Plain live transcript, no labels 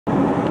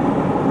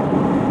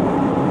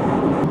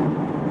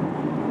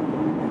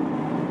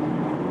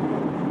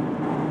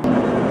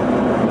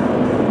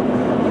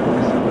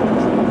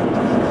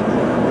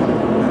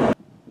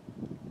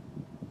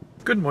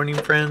Good morning,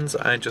 friends.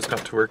 I just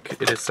got to work.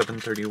 It is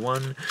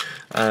 7:31.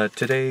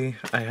 Today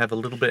I have a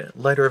little bit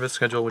lighter of a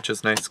schedule, which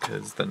is nice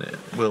because then it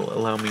will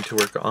allow me to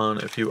work on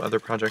a few other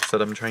projects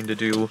that I'm trying to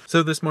do.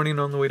 So this morning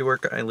on the way to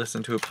work, I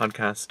listened to a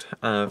podcast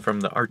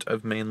from The Art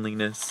of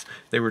Manliness.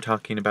 They were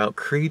talking about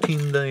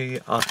creating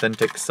the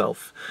authentic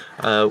self,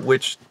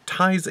 which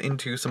ties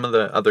into some of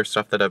the other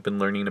stuff that I've been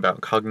learning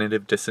about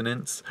cognitive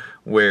dissonance,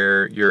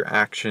 where your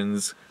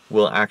actions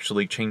will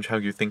actually change how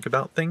you think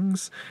about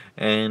things.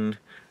 And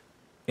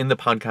in the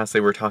podcast,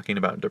 they were talking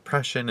about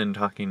depression and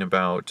talking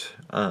about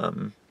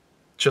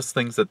just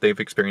things that they've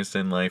experienced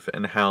in life,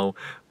 and how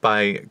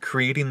by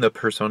creating the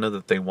persona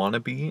that they want to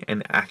be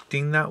and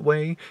acting that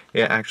way,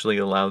 it actually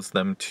allows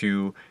them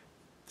to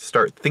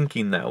start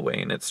thinking that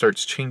way, and it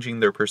starts changing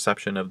their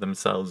perception of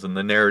themselves and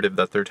the narrative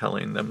that they're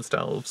telling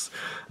themselves.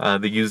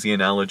 They use the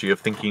analogy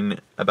of thinking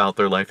about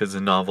their life as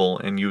a novel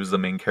and use the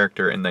main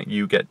character, and that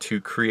you get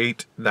to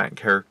create that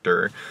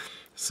character.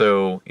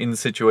 So in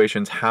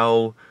situations,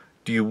 how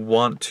do you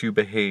want to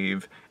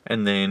behave,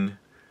 and then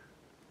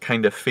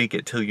kind of fake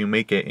it till you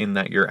make it, in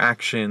that your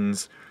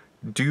actions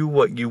do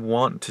what you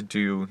want to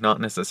do, not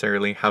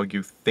necessarily how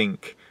you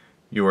think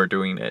you are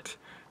doing it.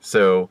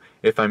 So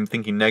if I'm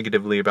thinking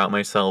negatively about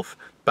myself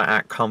but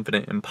act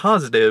confident and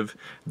positive,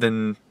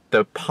 then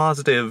the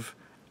positive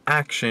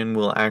action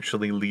will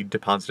actually lead to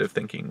positive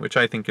thinking, which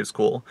I think is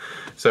cool.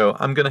 So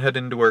I'm gonna head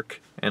into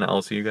work, and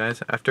I'll see you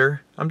guys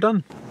after I'm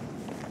done.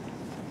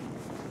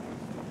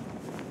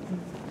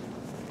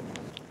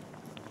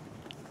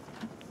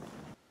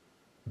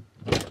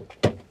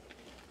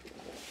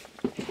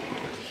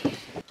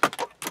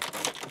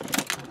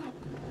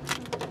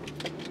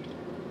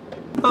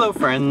 Hello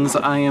friends,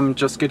 I am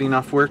just getting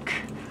off work.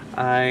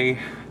 I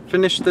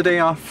finished the day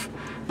off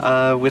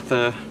with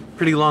a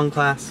pretty long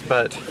class,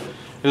 but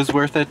it was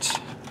worth it.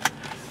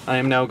 I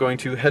am now going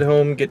to head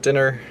home, get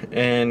dinner,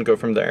 and go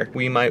from there.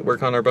 We might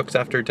work on our books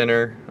after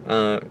dinner,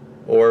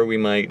 or we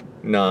might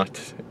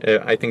not.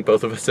 I think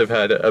both of us have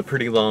had a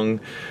pretty long,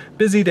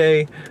 busy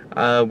day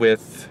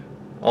with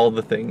all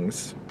the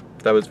things.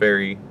 That was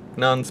very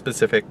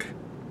non-specific,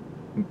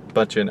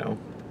 but you know.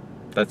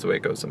 That's the way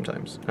it goes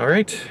sometimes.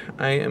 Alright,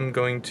 I am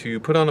going to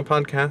put on a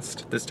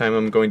podcast. This time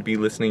I'm going to be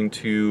listening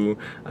to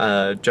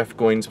Jeff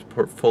Goins'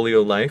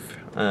 Portfolio Life.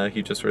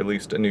 He just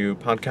released a new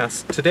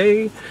podcast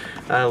today.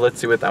 Let's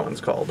see what that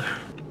one's called.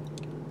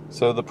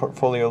 So the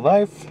Portfolio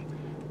Life,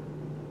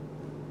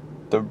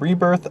 the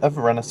rebirth of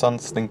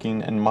Renaissance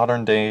thinking and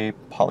modern day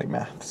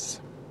polymaths.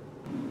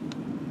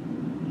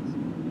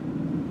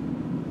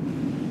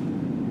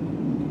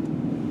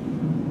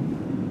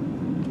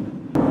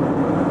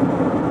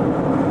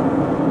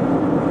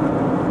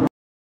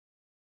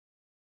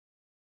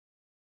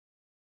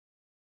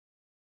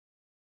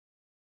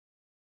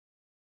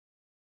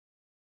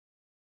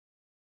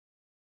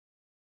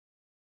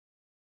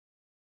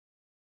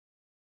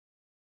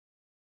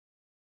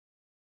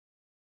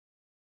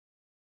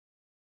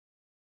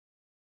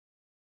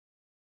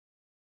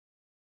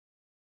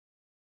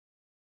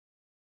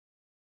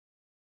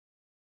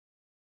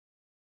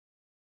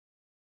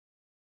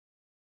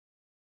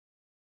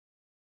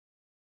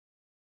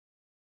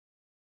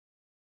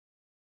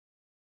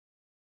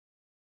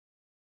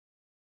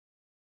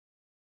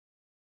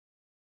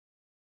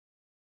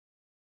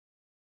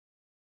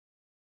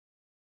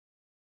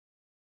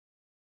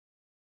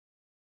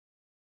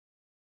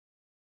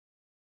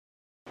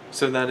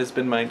 So that has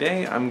been my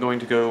day. I'm going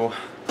to go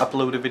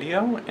upload a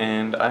video,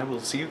 and I will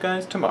see you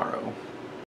guys tomorrow.